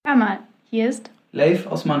Hier ist LEYF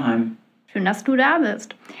aus Mannheim. Schön, dass du da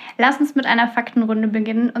bist. Lass uns mit einer Faktenrunde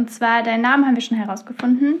beginnen. Und zwar, deinen Namen haben wir schon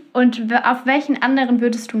herausgefunden. Und auf welchen anderen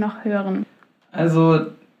würdest du noch hören? Also,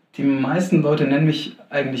 die meisten Leute nennen mich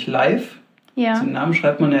eigentlich LEYF. Ja. Den Namen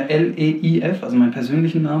schreibt man ja LEYF, also meinen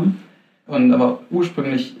persönlichen Namen. Aber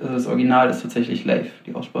ursprünglich, also das Original ist tatsächlich LEYF,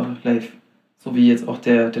 die Aussprache LEYF. So wie jetzt auch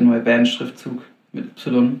der neue Bandschriftzug mit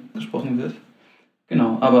Y gesprochen wird.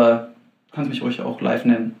 Genau, aber du kannst mich ruhig auch LEYF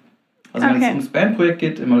nennen. Also wenn es ums Bandprojekt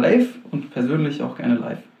geht, immer LEYF und persönlich auch gerne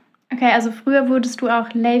LEYF. Okay, also früher wurdest du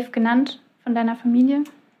auch LEYF genannt von deiner Familie?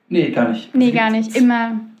 Nee, gar nicht. Nee, gar nicht.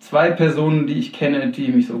 Immer 2 Personen, die ich kenne, die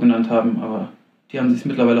mich so genannt haben, aber die haben sich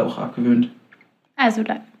mittlerweile auch abgewöhnt. Also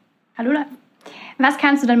LEYF. Hallo LEYF. Was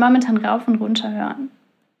kannst du denn momentan rauf und runter hören?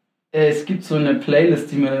 Es gibt so eine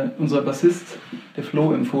Playlist, die mir unser Bassist, der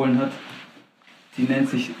Flo, empfohlen hat. Die nennt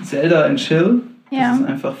sich Zelda and Chill. Ja. Das ist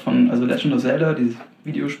einfach von Legend of Zelda, dieses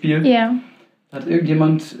Videospiel. Ja. Da hat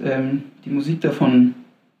irgendjemand die Musik davon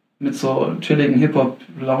mit so chilligen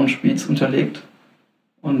Hip-Hop-Lounge-Beats unterlegt.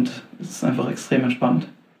 Und es ist einfach extrem entspannt.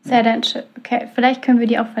 Zelda and Chill. Okay, vielleicht können wir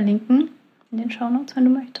die auch verlinken in den Shownotes, wenn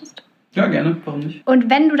du möchtest. Ja, gerne. Warum nicht? Und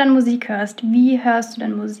wenn du dann Musik hörst, wie hörst du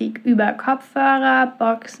denn Musik? Über Kopfhörer,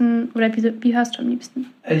 Boxen oder wie hörst du am liebsten?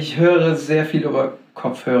 Ich höre sehr viel über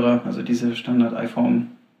Kopfhörer, also diese Standard-iPhone.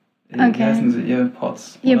 Wie heißen sie?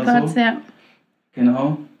 Earpods. Earpods, so. Ja.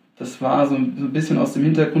 Genau. Das war so ein bisschen aus dem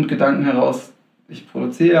Hintergrundgedanken heraus. Ich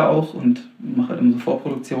produziere ja auch und mache halt immer so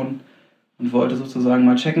Vorproduktionen und wollte sozusagen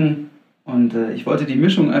mal checken. Und ich wollte die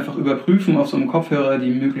Mischung einfach überprüfen auf so einem Kopfhörer,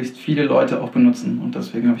 die möglichst viele Leute auch benutzen. Und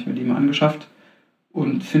deswegen habe ich mir die mal angeschafft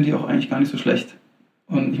und finde die auch eigentlich gar nicht so schlecht.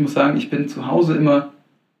 Und ich muss sagen, ich bin zu Hause immer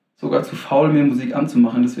sogar zu faul, mir Musik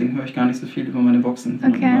anzumachen. Deswegen höre ich gar nicht so viel über meine Boxen,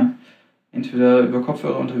 sondern immer entweder über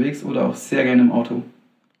Kopfhörer unterwegs oder auch sehr gerne im Auto.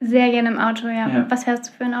 Sehr gerne im Auto, ja. Was fährst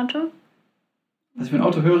du für ein Auto? Was ich für ein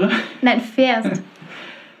Auto höre? Nein, fährst.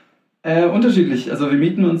 Unterschiedlich. Also wir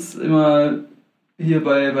mieten uns immer hier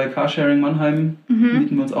bei Carsharing Mannheim,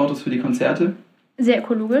 mieten wir uns Autos für die Konzerte. Sehr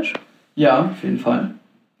ökologisch. Ja, auf jeden Fall.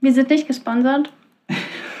 Wir sind nicht gesponsert.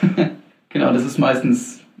 Genau, das ist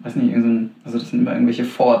meistens, weiß nicht, also das sind immer irgendwelche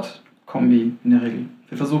Ford-Kombi in der Regel.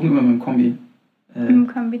 Wir versuchen immer mit dem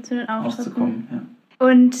Kombi, zu den auszukommen. Ja.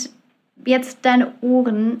 Und jetzt deine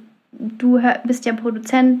Ohren. Du bist ja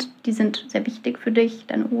Produzent, die sind sehr wichtig für dich,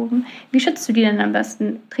 deine Ohren. Wie schützt du die denn am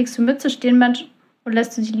besten? Trägst du Mütze, Stirnband oder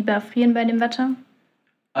lässt du sie lieber erfrieren bei dem Wetter?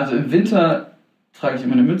 Also im Winter trage ich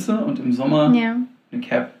immer eine Mütze und im Sommer eine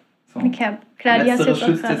Cap. So. Eine Cap, klar, die hast du jetzt auch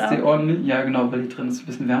schützt jetzt die Ohren nicht. Ja, genau, weil die drin ist ein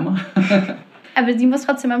bisschen wärmer. Aber sie muss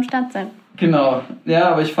trotzdem am Start sein. Genau, ja,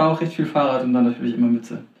 aber ich fahre auch recht viel Fahrrad und dann natürlich immer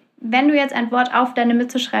Mütze. Wenn du jetzt ein Wort auf deine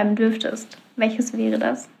Mütze schreiben dürftest, welches wäre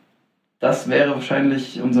das? Das wäre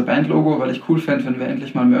wahrscheinlich unser Bandlogo, weil ich cool fände, wenn wir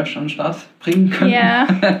endlich mal Merch an den Start bringen könnten. Ja.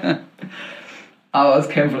 Aber es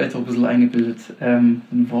käme vielleicht auch ein bisschen eingebildet. Ein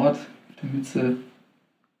Wort auf der Mütze,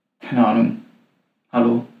 keine Ahnung.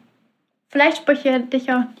 Hallo. Vielleicht spricht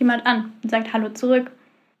dich auch jemand an und sagt Hallo zurück.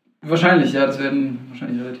 Wahrscheinlich, ja, das werden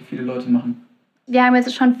wahrscheinlich relativ viele Leute machen. Wir haben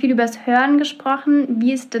jetzt schon viel über das Hören gesprochen.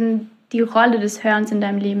 Wie ist denn die Rolle des Hörens in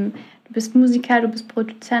deinem Leben? Du bist Musiker, du bist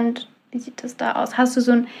Produzent. Wie sieht das da aus? Hast du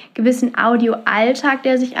so einen gewissen Audio-Alltag,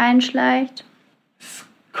 der sich einschleicht? Es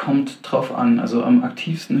kommt drauf an. Also am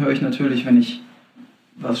aktivsten höre ich natürlich, wenn ich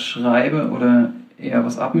was schreibe oder eher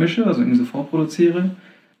was abmische, also irgendwie so vorproduziere.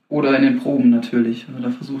 Oder in den Proben natürlich. Also da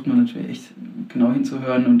versucht man natürlich echt genau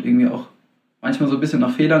hinzuhören und irgendwie auch manchmal so ein bisschen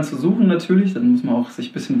nach Fehlern zu suchen natürlich. Dann muss man auch sich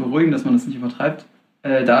ein bisschen beruhigen, dass man das nicht übertreibt.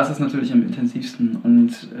 Da ist es natürlich am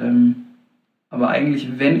intensivsten. Aber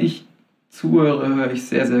eigentlich, wenn ich zuhöre, höre ich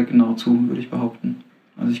sehr, sehr genau zu, würde ich behaupten.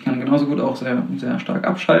 Also ich kann genauso gut auch sehr, sehr stark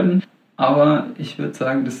abschalten. Aber ich würde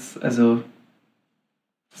sagen, das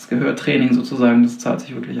Gehörtraining sozusagen, das zahlt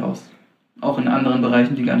sich wirklich aus. Auch in anderen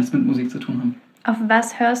Bereichen, die gar nichts mit Musik zu tun haben. Auf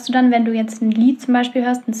was hörst du dann, wenn du jetzt ein Lied zum Beispiel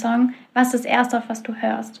hörst, einen Song? Was ist das Erste, auf was du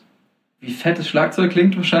hörst? Wie fett das Schlagzeug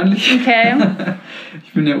klingt wahrscheinlich. Okay.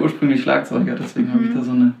 Ich bin ja ursprünglich Schlagzeuger, deswegen habe ich da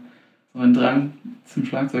so einen Drang zum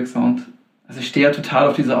Schlagzeugsound. Also ich stehe ja total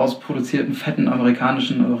auf diese ausproduzierten, fetten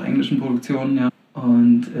amerikanischen oder auch englischen Produktionen, ja.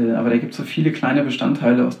 Aber da gibt es so viele kleine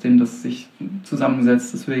Bestandteile, aus denen das sich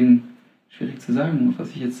zusammensetzt. Deswegen schwierig zu sagen, auf was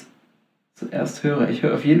ich jetzt zuerst höre. Ich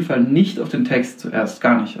höre auf jeden Fall nicht auf den Text zuerst,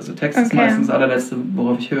 gar nicht. Also Text ist meistens das allerletzte,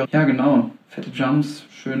 worauf ich höre. Ja, genau. Fette Jumps,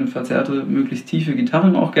 schöne, verzerrte, möglichst tiefe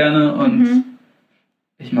Gitarren auch gerne. Und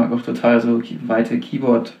ich mag auch total so weite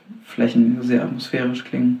Keyboard-Flächen, die sehr atmosphärisch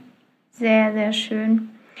klingen. Sehr, sehr schön.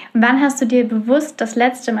 Und wann hast du dir bewusst das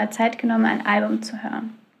letzte Mal Zeit genommen, ein Album zu hören?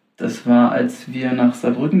 Das war, als wir nach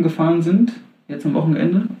Saarbrücken gefahren sind, jetzt am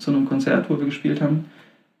Wochenende, zu einem Konzert, wo wir gespielt haben.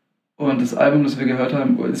 Und das Album, das wir gehört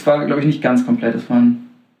haben, es war, glaube ich, nicht ganz komplett. Es waren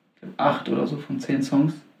 8 oder so von 10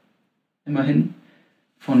 Songs. Immerhin.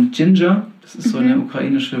 Von Ginger. Das ist so eine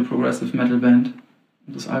ukrainische Progressive Metal Band.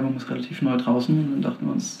 Und das Album ist relativ neu draußen. Und dann dachten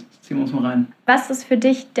wir uns, das ziehen wir uns mal rein. Was ist für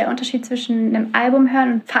dich der Unterschied zwischen einem Album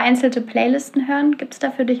hören und vereinzelte Playlisten hören? Gibt es da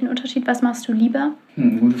für dich einen Unterschied? Was machst du lieber?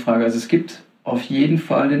 Gute Frage. Also es gibt auf jeden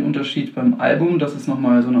Fall den Unterschied beim Album, dass es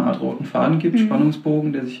nochmal so eine Art roten Faden gibt,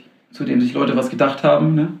 Spannungsbogen, zu dem sich Leute was gedacht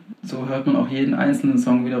haben. Ne? So hört man auch jeden einzelnen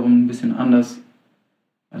Song wiederum ein bisschen anders,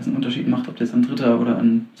 weil es einen Unterschied macht, ob der jetzt an 3. oder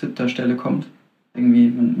an 7. Stelle kommt. Irgendwie,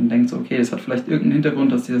 man denkt so, okay, es hat vielleicht irgendeinen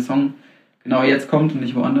Hintergrund, dass dieser Song genau jetzt kommt und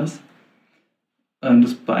nicht woanders.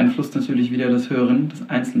 Das beeinflusst natürlich wieder das Hören des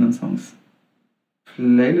einzelnen Songs.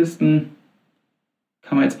 Playlisten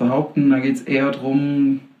kann man jetzt behaupten, da geht es eher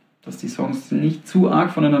darum, dass die Songs nicht zu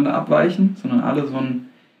arg voneinander abweichen, sondern alle so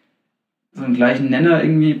einen gleichen Nenner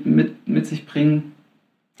irgendwie mit sich bringen.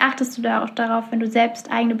 Achtest du da auch darauf, wenn du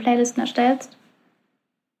selbst eigene Playlisten erstellst?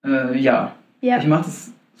 Ja. Ich mache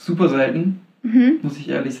das super selten, muss ich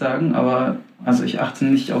ehrlich sagen, aber also ich achte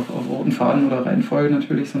nicht auf roten Faden oder Reihenfolge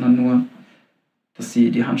natürlich, sondern nur, dass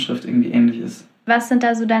die Handschrift irgendwie ähnlich ist. Was sind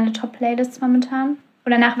da so deine Top-Playlists momentan?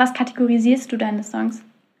 Oder nach was kategorisierst du deine Songs?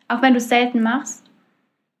 Auch wenn du es selten machst?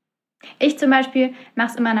 Ich zum Beispiel mache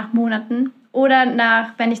es immer nach Monaten oder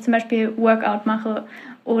wenn ich zum Beispiel Workout mache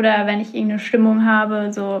oder wenn ich irgendeine Stimmung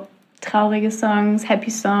habe, so traurige Songs, happy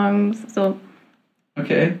Songs, so.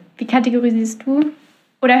 Okay. Wie kategorisierst du?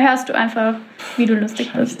 Oder hörst du einfach, wie du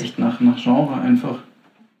lustig bist? Echt nach Genre einfach.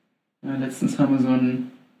 Ja, letztens haben wir so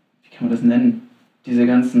wie kann man das nennen? Diese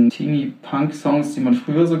ganzen Teenie-Punk-Songs, die man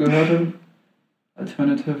früher so gehört hat.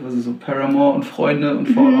 Alternative, also so Paramore und Freunde und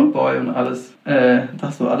Fall Out Boy und alles.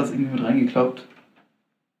 Das so alles irgendwie mit reingeklaubt.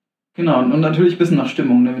 Genau, und natürlich ein bisschen nach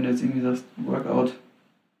Stimmung, ne? Wenn du jetzt irgendwie sagst, Workout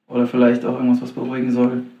oder vielleicht auch irgendwas, was beruhigen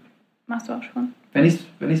soll. Machst du auch schon. Wenn ich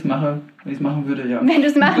es machen würde, ja. Wenn du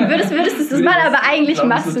es machen würdest, würdest du es mal, aber eigentlich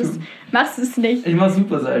machst du es nicht. Ich mache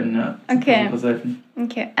super selten, ja. Okay. Super selten.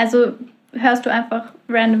 Okay, also hörst du einfach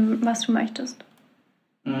random, was du möchtest?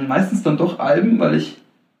 Meistens dann doch Alben, weil ich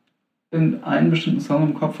einen bestimmten Song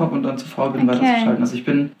im Kopf habe und dann zu faul bin, weiterzuschalten. Also ich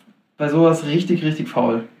bin bei sowas richtig, richtig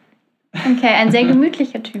faul. Okay, ein sehr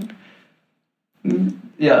gemütlicher Typ.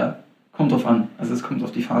 Ja, kommt drauf an. Also es kommt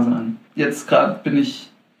auf die Phase an. Jetzt gerade bin ich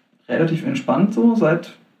relativ entspannt so,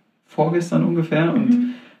 seit vorgestern ungefähr.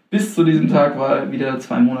 Und bis zu diesem Tag war wieder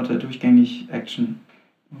 2 Monate durchgängig Action.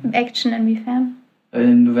 Action inwiefern?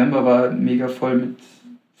 Im November war mega voll mit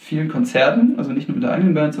vielen Konzerten, also nicht nur mit der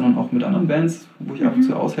eigenen Band, sondern auch mit anderen Bands, wo ich ab und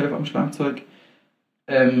zu aushelfe am Schlagzeug.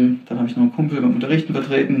 Dann habe ich noch einen Kumpel beim Unterrichten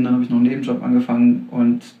vertreten, dann habe ich noch einen Nebenjob angefangen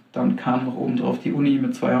und dann kam noch oben drauf die Uni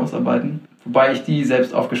mit 2 Hausarbeiten, wobei ich die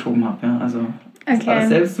selbst aufgeschoben habe. Ja? Also das alles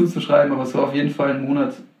selbst zuzuschreiben, aber es war auf jeden Fall ein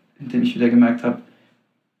Monat, in dem ich wieder gemerkt habe,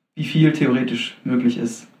 wie viel theoretisch möglich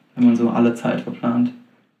ist, wenn man so alle Zeit verplant.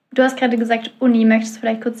 Du hast gerade gesagt Uni, möchtest du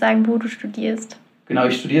vielleicht kurz sagen, wo du studierst? Genau,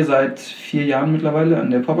 ich studiere seit 4 Jahren mittlerweile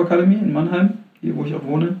an der Popakademie in Mannheim, hier wo ich auch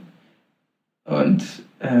wohne. Und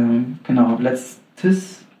genau, habe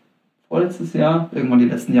vorletztes Jahr, irgendwann die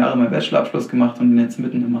letzten Jahre meinen Bachelorabschluss gemacht und bin jetzt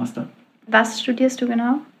mitten im Master. Was studierst du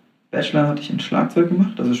genau? Bachelor hatte ich in Schlagzeug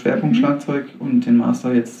gemacht, also Schwerpunkt Schlagzeug, und den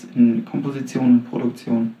Master jetzt in Komposition und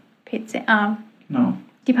Produktion. PCA. Genau.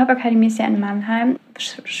 Die Popakademie ist ja in Mannheim.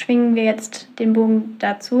 Schwingen wir jetzt den Bogen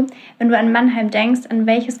dazu. Wenn du an Mannheim denkst, an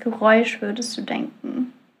welches Geräusch würdest du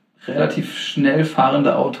denken? Relativ schnell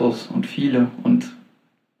fahrende Autos und viele und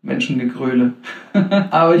Menschengegröle.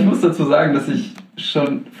 Aber ich muss dazu sagen, dass ich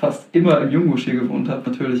schon fast immer im Jungbusch hier gewohnt habe.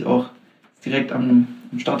 Natürlich auch direkt am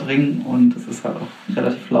Stadtring und es ist halt auch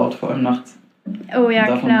relativ laut, vor allem nachts. Oh ja,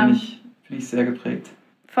 davon klar. Bin ich sehr geprägt.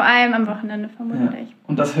 Vor allem am Wochenende vermutlich. Ja.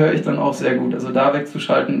 Und das höre ich dann auch sehr gut. Also da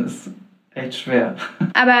wegzuschalten ist echt schwer.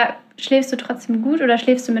 Aber schläfst du trotzdem gut oder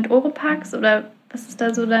schläfst du mit Oropax oder was ist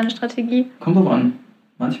da so deine Strategie? Kommt drauf an.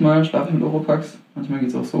 Manchmal schlafe ich mit Oropax, manchmal geht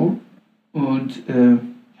es auch so. Und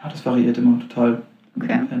ja, das variiert immer total.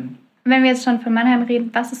 Okay. Wenn wir jetzt schon von Mannheim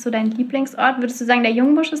reden, was ist so dein Lieblingsort? Würdest du sagen, der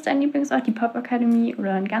Jungbusch ist dein Lieblingsort, die Popakademie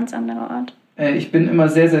oder ein ganz anderer Ort? Ich bin immer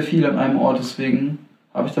sehr, sehr viel an einem Ort, deswegen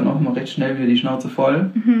habe ich dann auch immer recht schnell wieder die Schnauze voll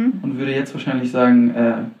und würde jetzt wahrscheinlich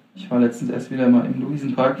sagen, ich war letztens erst wieder mal im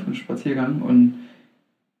Luisenpark für einen Spaziergang und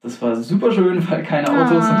das war super schön, weil keine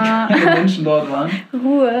Autos und keine Menschen dort waren.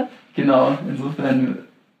 Ruhe. Genau, insofern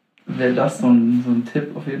wäre das so ein Tipp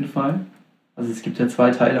auf jeden Fall. Also es gibt ja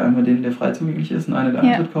 2 Teile, einmal den, der frei zugänglich ist und einer, der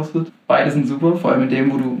Eintritt kostet. Beide sind super, vor allem in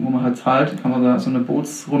dem, wo man halt zahlt, kann man da so eine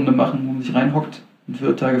Bootsrunde machen, wo man sich reinhockt und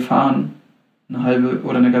wird da gefahren, eine halbe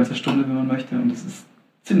oder eine ganze Stunde, wenn man möchte, und das ist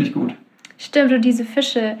ziemlich gut. Stimmt, und diese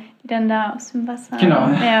Fische, die dann da aus dem Wasser... Genau.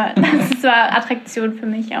 Ja, das war Attraktion für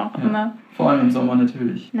mich auch immer. Vor allem im Sommer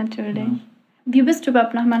natürlich. Natürlich. Ja. Wie bist du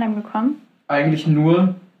überhaupt nach Mannheim gekommen? Eigentlich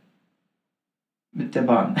nur mit der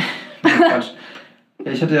Bahn. Quatsch.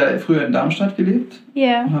 Ich hatte ja früher in Darmstadt gelebt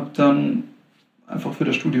und habe dann einfach für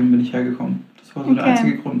das Studium bin ich hergekommen. Das war so der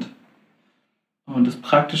einzige Grund. Und das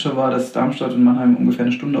Praktische war, dass Darmstadt und Mannheim ungefähr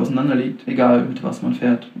eine Stunde auseinander liegt, egal mit was man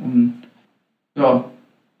fährt. Und ja,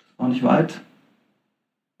 das war nicht weit.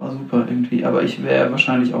 War super irgendwie. Aber ich wäre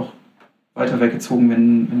wahrscheinlich auch weiter weggezogen,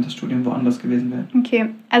 wenn das Studium woanders gewesen wäre. Okay,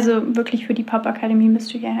 also wirklich für die Popakademie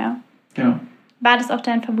bist du hierher. Genau. War das auch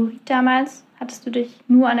dein Favorit damals? Hattest du dich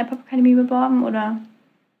nur an der Popakademie beworben oder?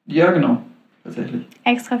 Ja, genau. Tatsächlich.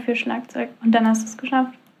 Extra für Schlagzeug. Und dann hast du es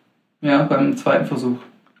geschafft? Ja, beim zweiten Versuch.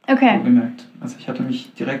 Okay. So gemerkt. Also ich hatte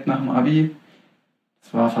mich direkt nach dem Abi,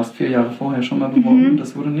 das war fast 4 Jahre vorher schon mal beworben,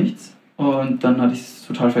 das wurde nichts. Und dann hatte ich es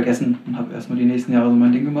total vergessen und habe erstmal die nächsten Jahre so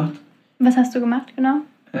mein Ding gemacht. Was hast du gemacht, genau?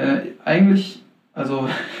 Eigentlich, also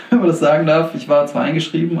wenn man das sagen darf, ich war zwar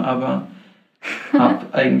eingeschrieben, aber habe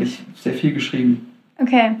eigentlich sehr viel geschrieben.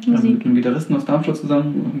 Okay, Musik. Also mit einem Gitarristen aus Darmstadt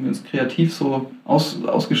zusammen, haben wir uns kreativ so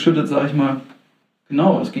ausgeschüttet, sag ich mal.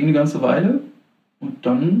 Genau, das ging eine ganze Weile und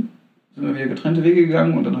dann sind wir wieder getrennte Wege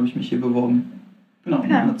gegangen und dann habe ich mich hier beworben. Genau, und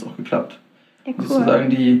dann hat es auch geklappt. Ja, cool.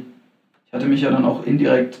 Sozusagen ich hatte mich ja dann auch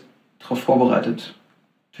indirekt darauf vorbereitet,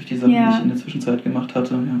 durch die Sachen, die ich in der Zwischenzeit gemacht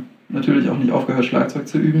hatte. Ja. Natürlich auch nicht aufgehört, Schlagzeug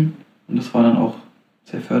zu üben und das war dann auch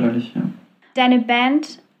sehr förderlich. Ja. Deine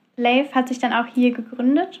Band LEYF hat sich dann auch hier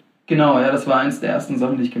gegründet? Genau, ja, das war eins der ersten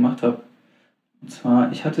Sachen, die ich gemacht habe. Und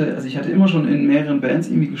zwar, ich hatte immer schon in mehreren Bands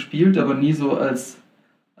irgendwie gespielt, aber nie so als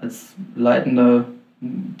leitender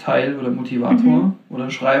Teil oder Motivator oder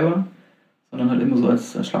Schreiber, sondern halt immer so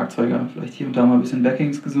als Schlagzeuger. Vielleicht hier und da mal ein bisschen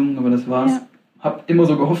Backings gesungen, aber das war's. Ja. Hab immer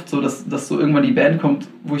so gehofft, so, dass so irgendwann die Band kommt,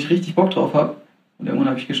 wo ich richtig Bock drauf habe. Und irgendwann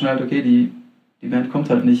habe ich geschnallt, okay, die Band kommt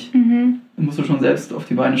halt nicht. Die musst du schon selbst auf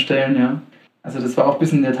die Beine stellen, ja. Also das war auch ein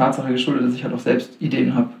bisschen der Tatsache geschuldet, dass ich halt auch selbst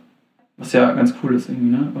Ideen habe. Was ja ganz cool ist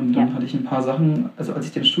irgendwie, ne? Und dann hatte ich ein paar Sachen, also als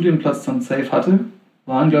ich den Studienplatz dann safe hatte,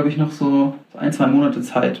 waren, glaube ich, noch so 1-2 Monate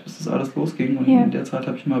Zeit, bis das alles losging. Und in der Zeit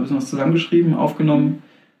habe ich mal ein bisschen was zusammengeschrieben, aufgenommen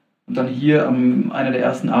und dann hier am einer der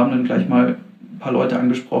ersten Abenden gleich mal ein paar Leute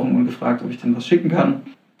angesprochen und gefragt, ob ich denn was schicken kann.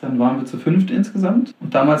 Dann waren wir zu 5 insgesamt.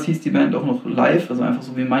 Und damals hieß die Band auch noch LEYF, also einfach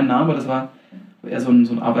so wie mein Name. Das war eher so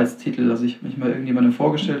ein Arbeitstitel, dass ich mich mal irgendjemandem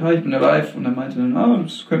vorgestellt habe, ich bin der LEYF. Und dann meinte dann,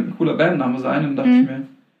 das könnte ein cooler Bandname sein. Und dann dachte ich mir,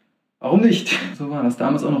 warum nicht? So war das.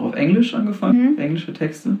 Damals auch noch auf Englisch angefangen, englische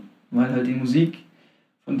Texte, weil halt die Musik,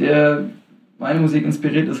 von der meine Musik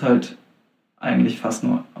inspiriert ist, halt eigentlich fast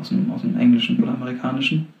nur aus dem Englischen oder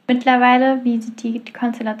Amerikanischen. Mittlerweile, wie sieht die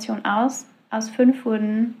Konstellation aus? Aus 5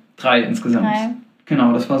 wurden 3 insgesamt. 3.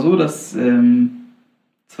 Genau, das war so, dass 2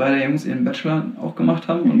 der Jungs ihren Bachelor auch gemacht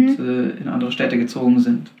haben und in andere Städte gezogen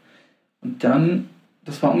sind. Und dann,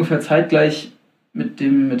 das war ungefähr zeitgleich mit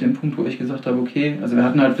dem Punkt, wo ich gesagt habe, okay, also wir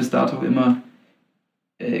hatten halt bis dato immer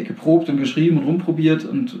geprobt und geschrieben und rumprobiert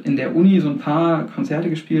und in der Uni so ein paar Konzerte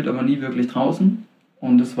gespielt, aber nie wirklich draußen.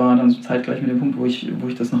 Und das war dann so zeitgleich mit dem Punkt, wo ich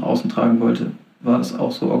das nach außen tragen wollte. War das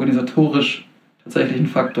auch so organisatorisch tatsächlich ein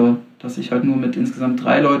Faktor, dass ich halt nur mit insgesamt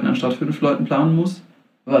 3 Leuten anstatt 5 Leuten planen muss,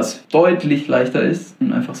 was deutlich leichter ist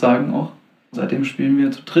und einfach sagen auch. Seitdem spielen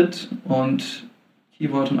wir zu dritt und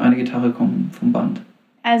Keyboard und eine Gitarre kommen vom Band.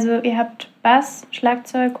 Also ihr habt Bass,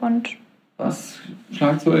 Schlagzeug und... Bass,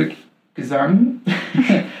 Schlagzeug, Gesang,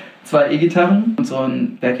 2 E-Gitarren und so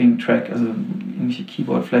ein Backing-Track, also irgendwelche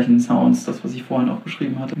Keyboardflächen, Sounds, das, was ich vorhin auch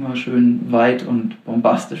beschrieben hatte, immer schön weit und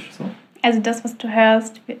bombastisch. So. Also das, was du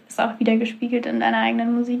hörst, ist auch wieder gespiegelt in deiner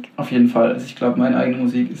eigenen Musik? Auf jeden Fall. Also ich glaube, meine eigene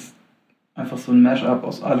Musik ist einfach so ein Mash-up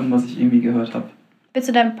aus allem, was ich irgendwie gehört habe. Willst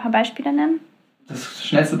du da ein paar Beispiele nennen? Das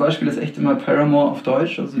schnellste Beispiel ist echt immer Paramore auf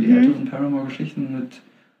Deutsch, also die älteren Paramore-Geschichten mit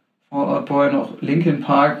Fall Out Boy, noch Linkin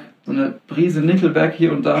Park, so eine Prise Nickelback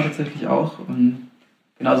hier und da tatsächlich auch. Und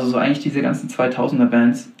genauso so eigentlich diese ganzen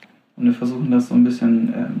 2000er-Bands. Und wir versuchen das so ein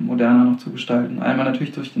bisschen moderner noch zu gestalten. Einmal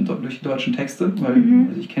natürlich durch die deutschen Texte, weil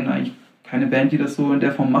also ich kenne eigentlich keine Band, die das so in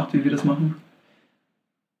der Form macht, wie wir das machen.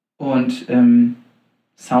 Und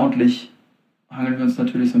soundlich hangeln wir uns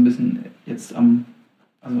natürlich so ein bisschen jetzt an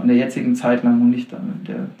der jetzigen Zeit lang und nicht an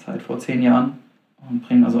der Zeit vor 10 Jahren. Und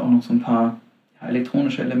bringen also auch noch so ein paar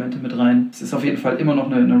elektronische Elemente mit rein. Es ist auf jeden Fall immer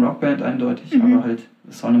noch eine Rockband eindeutig, aber halt,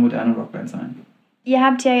 es soll eine moderne Rockband sein. Ihr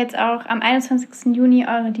habt ja jetzt auch am 21. Juni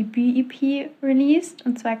eure Debüt-EP released,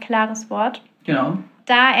 und zwar Klares Wort. Genau.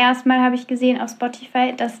 Da erstmal habe ich gesehen auf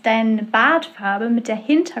Spotify, dass deine Bartfarbe mit der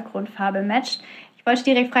Hintergrundfarbe matcht. Ich wollte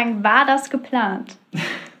direkt fragen, war das geplant?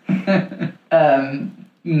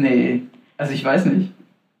 Nee, also ich weiß nicht.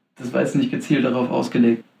 Das war jetzt nicht gezielt darauf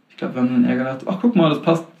ausgelegt. Ich glaube, wir haben dann eher gedacht, ach guck mal, das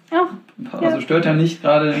passt. Ja. Also stört ja nicht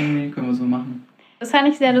gerade irgendwie, können wir so machen. Das fand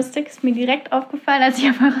ich sehr lustig, ist mir direkt aufgefallen, als ich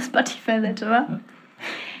auf eurer Spotify-Seite war. Ja.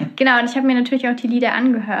 Genau, und ich habe mir natürlich auch die Lieder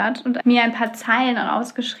angehört und mir ein paar Zeilen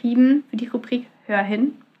rausgeschrieben für die Rubrik Hör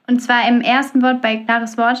hin. Und zwar im ersten Wort bei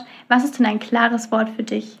klares Wort. Was ist denn ein klares Wort für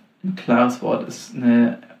dich? Ein klares Wort ist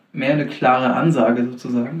mehr eine klare Ansage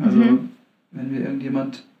sozusagen. Also wenn mir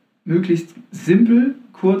irgendjemand möglichst simpel,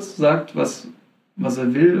 kurz sagt, was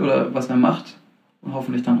er will oder was er macht und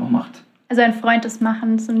hoffentlich dann auch macht. Also ein Freund des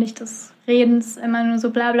Machens und nicht des Redens, immer nur so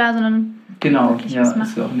bla bla, sondern genau, ja,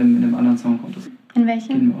 ist ja auch in dem anderen Song kommt das. In welchem?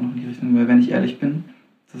 Gehen wir auch noch in die Richtung, weil wenn ich ehrlich bin,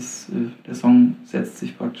 der Song setzt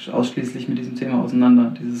sich praktisch ausschließlich mit diesem Thema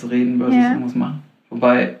auseinander, dieses Reden versus irgendwas machen.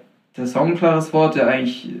 Wobei der Song klares Wort, der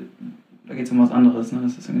eigentlich, da geht es um was anderes, ne?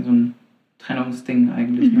 Das ist irgendwie so ein Trennungsding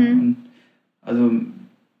eigentlich. Ne? Und also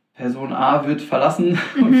Person A wird verlassen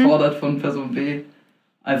und fordert von Person B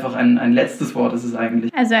einfach ein letztes Wort ist es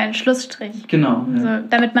eigentlich. Also ein Schlussstrich. Genau. Also,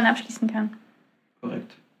 damit man abschließen kann.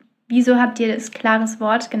 Korrekt. Wieso habt ihr das klares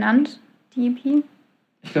Wort genannt, die EP?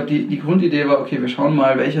 Ich glaube, die Grundidee war, okay, wir schauen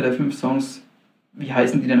mal, welcher der 5 Songs, wie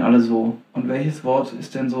heißen die denn alle so? Und welches Wort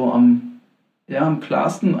ist denn so am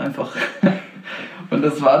klarsten einfach? Und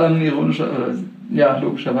das war dann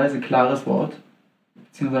logischerweise klares Wort.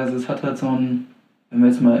 Beziehungsweise es hat halt so ein,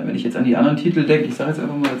 wenn ich jetzt an die anderen Titel denke, ich sage jetzt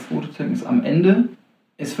einfach mal, der zweite Text ist am Ende,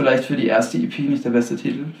 ist vielleicht für die erste EP nicht der beste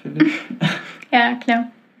Titel, finde ich. Ja,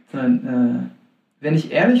 klar. Sondern, wenn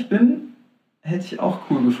ich ehrlich bin, hätte ich auch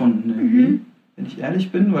cool gefunden irgendwie. Wenn ich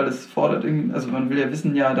ehrlich bin, weil es fordert irgendwie, also man will ja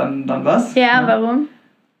wissen, ja, dann was. Ja, warum?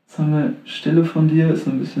 Jetzt haben wir Stille von dir, ist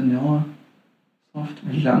so ein bisschen, soft.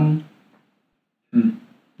 Wie lang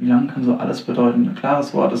kann so alles bedeuten? Ein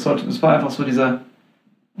klares Wort. Es war einfach so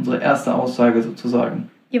unsere erste Aussage sozusagen.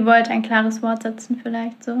 Ihr wollt ein klares Wort setzen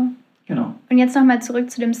vielleicht so. Genau. Und jetzt nochmal zurück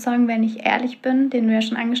zu dem Song, wenn ich ehrlich bin, den du ja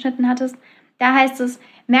schon angeschnitten hattest. Da heißt es,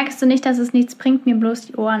 merkst du nicht, dass es nichts bringt, mir bloß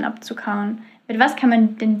die Ohren abzukauen? Mit was kann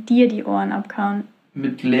man denn dir die Ohren abkauen?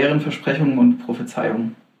 Mit leeren Versprechungen und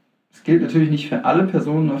Prophezeiungen. Es gilt natürlich nicht für alle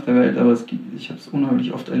Personen auf der Welt, aber ich habe es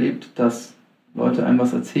unheimlich oft erlebt, dass Leute einem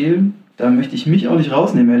was erzählen. Da möchte ich mich auch nicht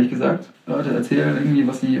rausnehmen, ehrlich gesagt. Leute erzählen irgendwie,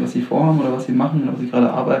 was sie vorhaben oder was sie machen oder was sie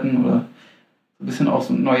gerade arbeiten oder so ein bisschen auch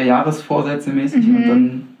so neue Jahresvorsätze mäßig und dann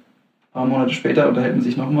ein paar Monate später unterhält man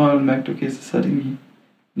sich nochmal und merkt, okay, es ist halt irgendwie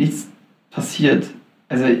nichts passiert.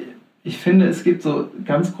 Also ich finde, es gibt so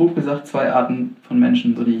ganz grob gesagt 2 Arten von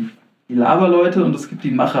Menschen. So die Laberleute und es gibt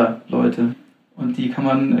die Macherleute. Und die kann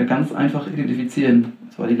man ganz einfach identifizieren.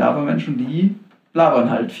 Und zwar die Labermenschen, die labern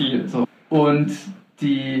halt viel. So. Und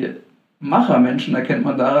die Machermenschen erkennt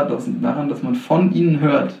man daran, dass man von ihnen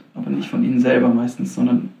hört, aber nicht von ihnen selber meistens,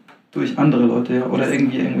 sondern durch andere Leute, ja, oder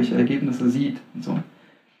irgendwie irgendwelche Ergebnisse sieht und so.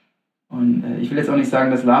 Und ich will jetzt auch nicht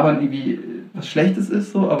sagen, dass Labern irgendwie was Schlechtes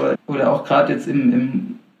ist, so, aber oder auch gerade jetzt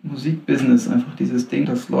im Musikbusiness einfach dieses Ding,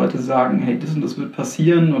 dass Leute sagen, hey, das und das wird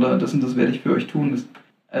passieren oder das und das werde ich für euch tun.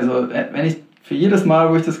 Also wenn ich für jedes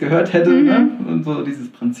Mal, wo ich das gehört hätte, ne, und so dieses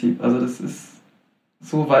Prinzip, also das ist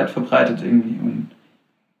so weit verbreitet irgendwie. Und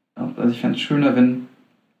also ich fände es schöner, wenn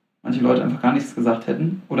manche Leute einfach gar nichts gesagt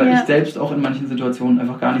hätten oder ich selbst auch in manchen Situationen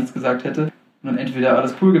einfach gar nichts gesagt hätte und dann entweder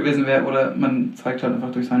alles cool gewesen wäre oder man zeigt halt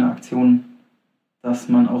einfach durch seine Aktionen, dass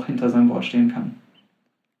man auch hinter seinem Wort stehen kann.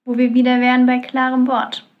 Wo wir wieder wären bei klarem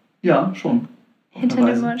Wort. Ja, schon. Hinter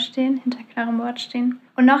dem Wort stehen, hinter klarem Wort stehen.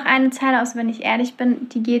 Und noch eine Zeile aus, wenn ich ehrlich bin,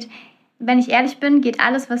 die geht, wenn ich ehrlich bin, geht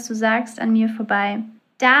alles, was du sagst, an mir vorbei.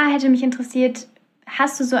 Da hätte mich interessiert,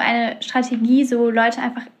 hast du so eine Strategie, so Leute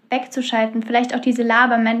einfach wegzuschalten? Vielleicht auch diese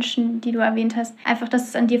Labermenschen, die du erwähnt hast, einfach, dass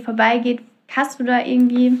es an dir vorbeigeht. Hast du da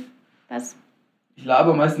irgendwie was? Ich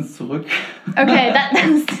laber meistens zurück. Okay,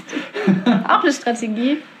 das ist auch eine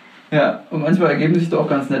Strategie. Ja, und manchmal ergeben sich da auch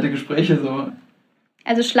ganz nette Gespräche. So.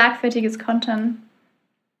 Also schlagfertiges Kontern.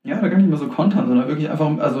 Ja, da kann ich nicht mehr so kontern, sondern wirklich einfach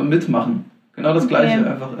mitmachen. Genau das Gleiche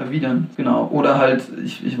einfach erwidern. Genau. Oder halt,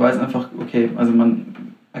 ich weiß einfach, okay, also man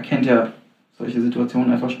erkennt ja solche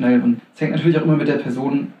Situationen einfach schnell. Und es hängt natürlich auch immer mit der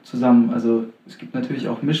Person zusammen. Also es gibt natürlich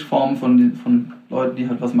auch Mischformen von Leuten, die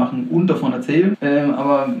halt was machen und davon erzählen.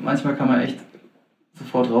 Aber manchmal kann man echt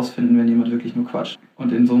sofort rausfinden, wenn jemand wirklich nur quatscht.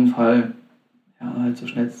 Und in so einem Fall halt so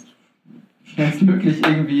schnellstmöglich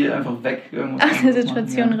irgendwie einfach weg. Aus der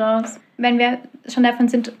Situation raus. Wenn wir schon davon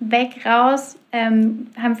sind, weg, raus,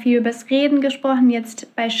 haben viel über das Reden gesprochen.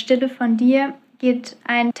 Jetzt bei Stille von dir geht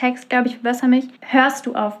ein Text, glaube ich, verbessere mich. Hörst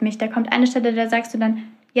du auf mich? Da kommt eine Stelle, da sagst du dann,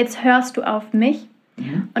 jetzt hörst du auf mich.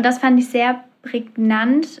 Mhm. Und das fand ich sehr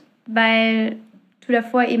prägnant, weil du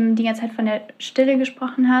davor eben die ganze Zeit von der Stille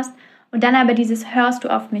gesprochen hast. Und dann aber dieses hörst du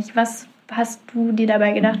auf mich. Was hast du dir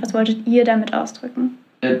dabei gedacht? Was wolltet ihr damit ausdrücken?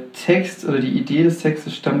 Der Text oder die Idee des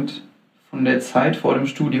Textes stammt von der Zeit vor dem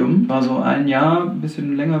Studium. War so ein Jahr, ein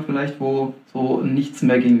bisschen länger vielleicht, wo so nichts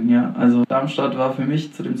mehr ging. Ja? Also Darmstadt war für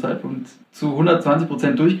mich zu dem Zeitpunkt zu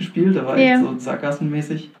 120% durchgespielt. Da war ich so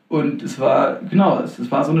sackgassenmäßig. Und es war,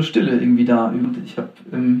 es war so eine Stille irgendwie da. Und ich habe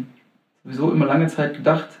sowieso immer lange Zeit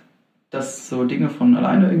gedacht, dass so Dinge von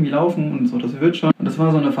alleine irgendwie laufen und so, das wird schon. Und das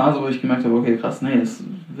war so eine Phase, wo ich gemerkt habe, okay, krass, nee, es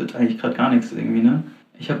wird eigentlich gerade gar nichts irgendwie, ne?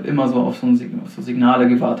 Ich habe immer so auf so Signale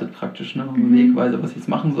gewartet praktisch, ne? Wegweise, was ich jetzt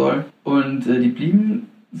machen soll. Und die blieben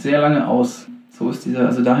sehr lange aus. So ist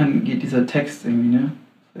also dahin geht dieser Text irgendwie, ne?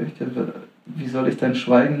 Wie soll ich dein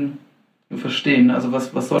Schweigen nur verstehen? Also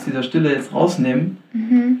was soll aus dieser Stille jetzt rausnehmen?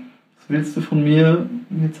 Was willst du von mir?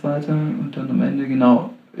 Geht's weiter? Und dann am Ende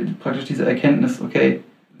praktisch diese Erkenntnis, okay,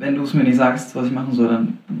 wenn du es mir nicht sagst, was ich machen soll,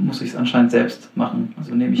 dann muss ich es anscheinend selbst machen.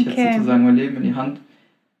 Also nehme ich jetzt sozusagen mein Leben in die Hand.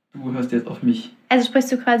 Du hörst jetzt auf mich. Also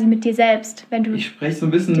sprichst du quasi mit dir selbst, wenn du... Ich spreche so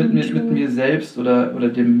ein bisschen mit mir selbst oder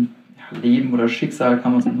dem Leben oder Schicksal,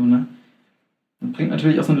 kann man so, ne? Und bringt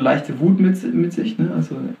natürlich auch so eine leichte Wut mit sich, ne?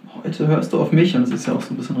 Also heute hörst du auf mich, und das ist ja auch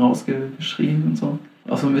so ein bisschen rausgeschrien und so.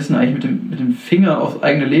 Auch so ein bisschen eigentlich mit dem Finger aufs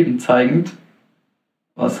eigene Leben zeigend,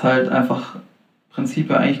 was halt einfach im Prinzip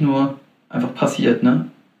ja eigentlich nur einfach passiert, ne?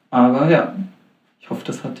 Aber ja, ich hoffe,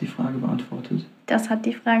 das hat die Frage beantwortet. Das hat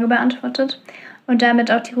die Frage beantwortet und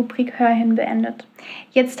damit auch die Rubrik Hör hin beendet.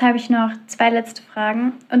 Jetzt habe ich noch 2 letzte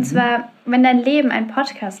Fragen. Und zwar, wenn dein Leben ein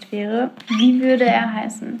Podcast wäre, wie würde er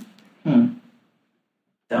heißen?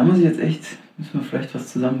 Da müssen wir vielleicht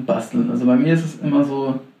was zusammen basteln. Also bei mir ist es immer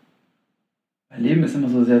so, mein Leben ist immer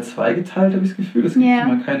so sehr zweigeteilt, habe ich das Gefühl. Es gibt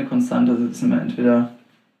immer keine Konstante. Also es ist immer entweder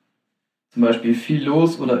zum Beispiel viel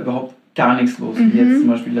los oder überhaupt gar nichts los. Wie jetzt zum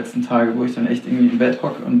Beispiel die letzten Tage, wo ich dann echt irgendwie im Bett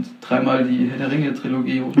hocke und 3-mal die Herr der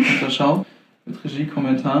Ringe-Trilogie hoch und runter schaue, mit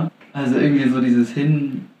Regie-Kommentar. Also irgendwie so dieses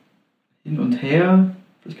Hin und Her.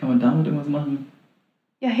 Vielleicht kann man damit irgendwas machen.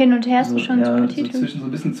 Ja, hin und her ist schon super Titel. So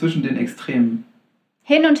ein bisschen zwischen den Extremen.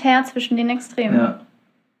 Hin und her zwischen den Extremen. Ja.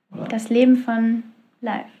 Oder? Das Leben von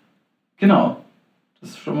LEYF. Genau. Das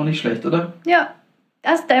ist schon mal nicht schlecht, oder? Ja,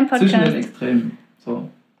 das ist dein Podcast. Zwischen den Extremen. So.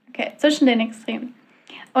 Okay, zwischen den Extremen.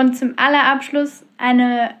 Und zum Allerabschluss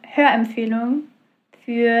eine Hörempfehlung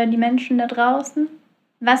für die Menschen da draußen.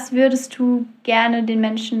 Was würdest du gerne den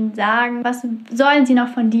Menschen sagen? Was sollen sie noch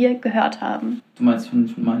von dir gehört haben? Du meinst von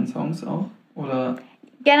meinen Songs auch? Oder?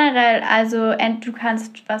 Generell, also du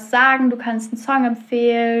kannst was sagen, du kannst einen Song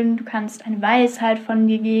empfehlen, du kannst eine Weisheit von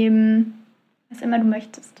dir geben, was immer du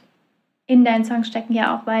möchtest. In deinen Songs stecken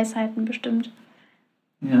ja auch Weisheiten bestimmt.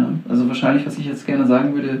 Ja, also wahrscheinlich, was ich jetzt gerne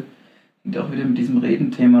sagen würde, hängt auch wieder mit diesem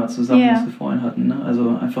Redenthema zusammen, was wir vorhin hatten. Ne?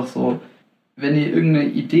 Also einfach so, wenn ihr irgendeine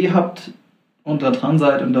Idee habt und da dran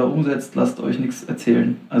seid und da umsetzt, lasst euch nichts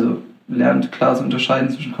erzählen. Also lernt klar zu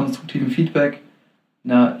unterscheiden zwischen konstruktivem Feedback,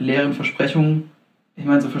 einer leeren Versprechung. Ich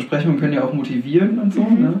meine, so Versprechungen können ja auch motivieren und so,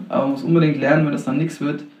 ne? Aber man muss unbedingt lernen, wenn es dann nichts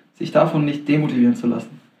wird, sich davon nicht demotivieren zu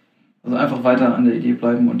lassen. Also einfach weiter an der Idee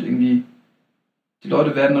bleiben und irgendwie, die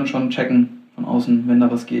Leute werden dann schon checken von außen, wenn da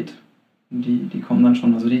was geht. Und die kommen dann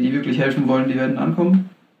schon. Also die wirklich helfen wollen, die werden ankommen.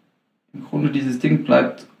 Im Grunde dieses Ding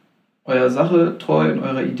bleibt eurer Sache treu und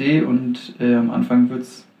eurer Idee und am Anfang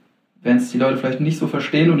werden es die Leute vielleicht nicht so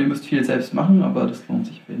verstehen und ihr müsst viel selbst machen, aber das lohnt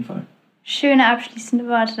sich auf jeden Fall. Schöne abschließende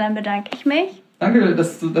Worte, dann bedanke ich mich. Danke,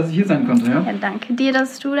 dass ich hier sein konnte. Ja? Ja, danke dir,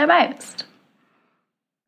 dass du dabei bist.